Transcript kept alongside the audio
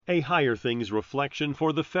A Higher Things Reflection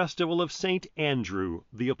for the Festival of St. Andrew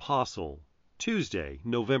the Apostle, Tuesday,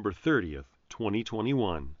 November 30th,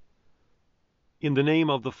 2021. In the name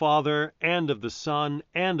of the Father, and of the Son,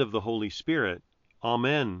 and of the Holy Spirit.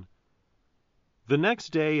 Amen. The next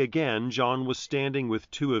day again John was standing with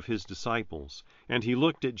two of his disciples, and he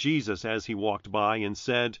looked at Jesus as he walked by and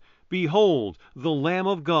said, "Behold, the Lamb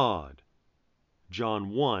of God." John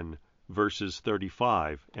 1, verses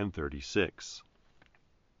 35 and 36.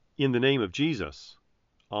 In the name of Jesus.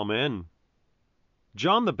 Amen.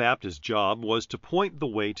 John the Baptist's job was to point the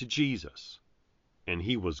way to Jesus, and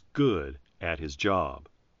he was good at his job.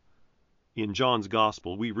 In John's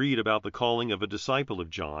Gospel, we read about the calling of a disciple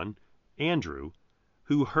of John, Andrew,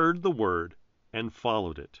 who heard the word and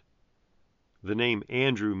followed it. The name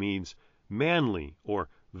Andrew means manly or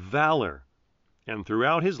valor, and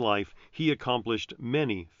throughout his life he accomplished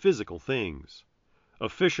many physical things. A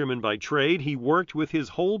fisherman by trade, he worked with his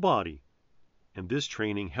whole body, and this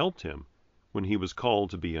training helped him when he was called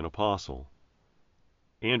to be an apostle.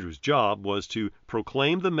 Andrew's job was to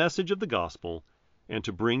proclaim the message of the gospel and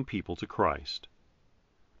to bring people to Christ.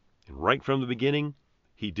 And right from the beginning,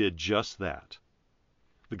 he did just that.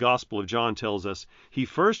 The Gospel of John tells us he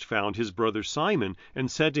first found his brother Simon and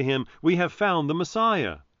said to him, "We have found the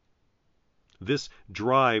Messiah." This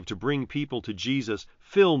drive to bring people to Jesus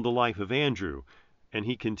filled the life of Andrew, and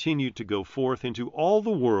he continued to go forth into all the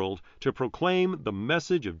world to proclaim the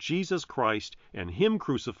message of Jesus Christ and Him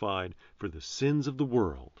crucified for the sins of the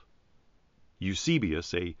world.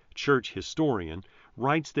 Eusebius, a church historian,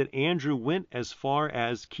 writes that Andrew went as far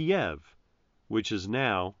as Kiev, which is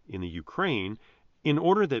now in the Ukraine, in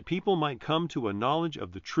order that people might come to a knowledge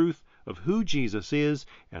of the truth of who Jesus is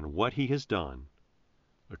and what He has done.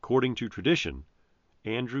 According to tradition,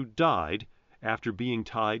 Andrew died after being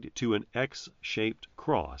tied to an X-shaped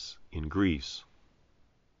cross in Greece.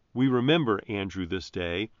 We remember Andrew this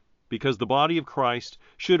day because the body of Christ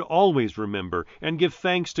should always remember and give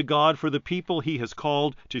thanks to God for the people He has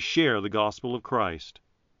called to share the gospel of Christ.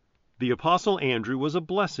 The Apostle Andrew was a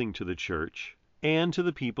blessing to the church and to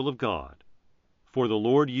the people of God, for the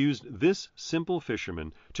Lord used this simple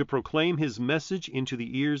fisherman to proclaim His message into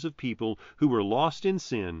the ears of people who were lost in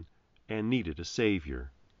sin and needed a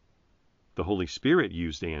Savior. The Holy Spirit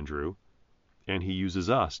used Andrew, and He uses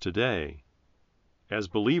us today. As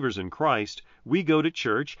believers in Christ, we go to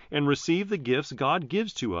church and receive the gifts God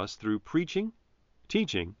gives to us through preaching,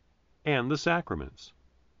 teaching, and the sacraments.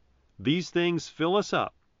 These things fill us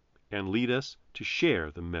up and lead us to share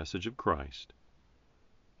the message of Christ.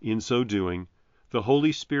 In so doing, the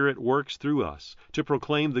Holy Spirit works through us to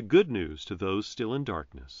proclaim the good news to those still in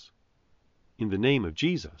darkness. In the name of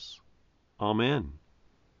Jesus. Amen.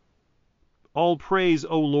 All praise,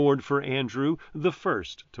 O Lord, for Andrew, the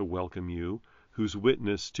first to welcome you, whose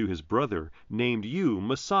witness to his brother named you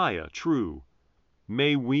Messiah true.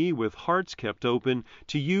 May we, with hearts kept open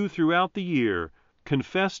to you throughout the year,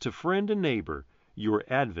 confess to friend and neighbor your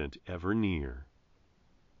advent ever near.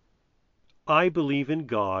 I believe in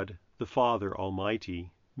God, the Father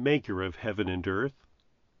Almighty, maker of heaven and earth,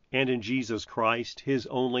 and in Jesus Christ, His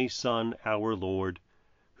only Son, our Lord,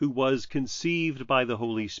 who was conceived by the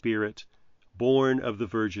Holy Spirit, born of the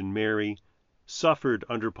Virgin Mary, suffered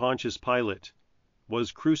under Pontius Pilate,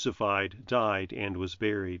 was crucified, died, and was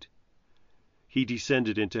buried. He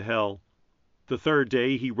descended into hell. The third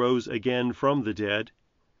day He rose again from the dead.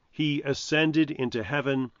 He ascended into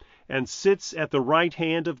heaven and sits at the right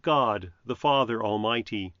hand of God, the Father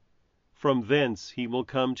Almighty. From thence He will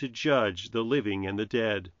come to judge the living and the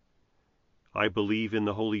dead. I believe in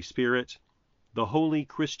the Holy Spirit, the holy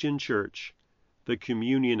Christian Church, the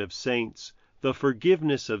communion of saints, the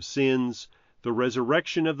forgiveness of sins, the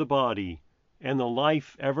resurrection of the body, and the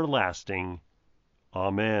life everlasting.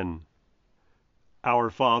 Amen.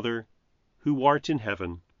 Our Father, who art in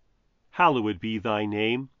heaven, hallowed be Thy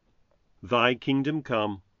name. Thy kingdom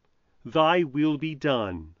come, Thy will be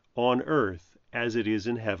done, on earth as it is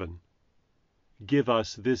in heaven. Give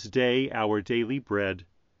us this day our daily bread,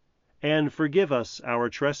 and forgive us our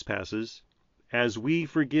trespasses, as we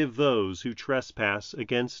forgive those who trespass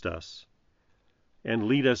against us. And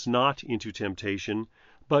lead us not into temptation,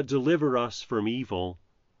 but deliver us from evil.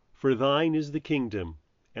 For Thine is the kingdom,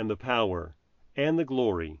 and the power, and the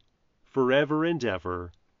glory, forever and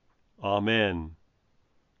ever. Amen.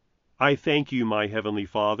 I thank you, my heavenly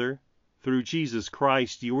Father, through Jesus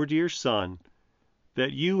Christ, your dear Son,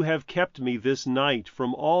 that you have kept me this night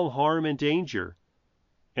from all harm and danger,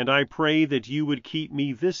 and I pray that you would keep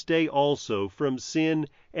me this day also from sin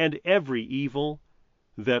and every evil,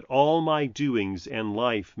 that all my doings and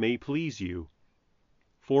life may please you.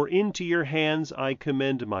 For into your hands I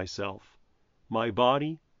commend myself, my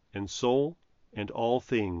body and soul, and all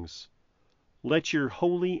things. Let your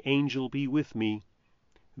holy angel be with me,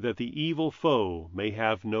 that the evil foe may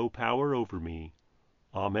have no power over me.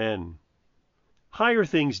 Amen. Higher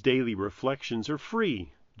Things Daily Reflections are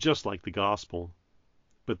free, just like the Gospel,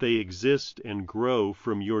 but they exist and grow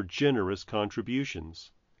from your generous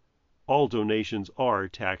contributions. All donations are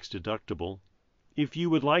tax deductible. If you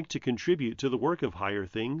would like to contribute to the work of Higher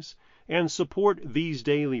Things and support these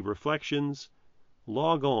daily reflections,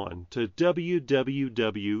 log on to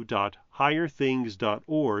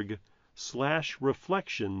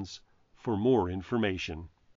www.higherthings.org/reflections for more information.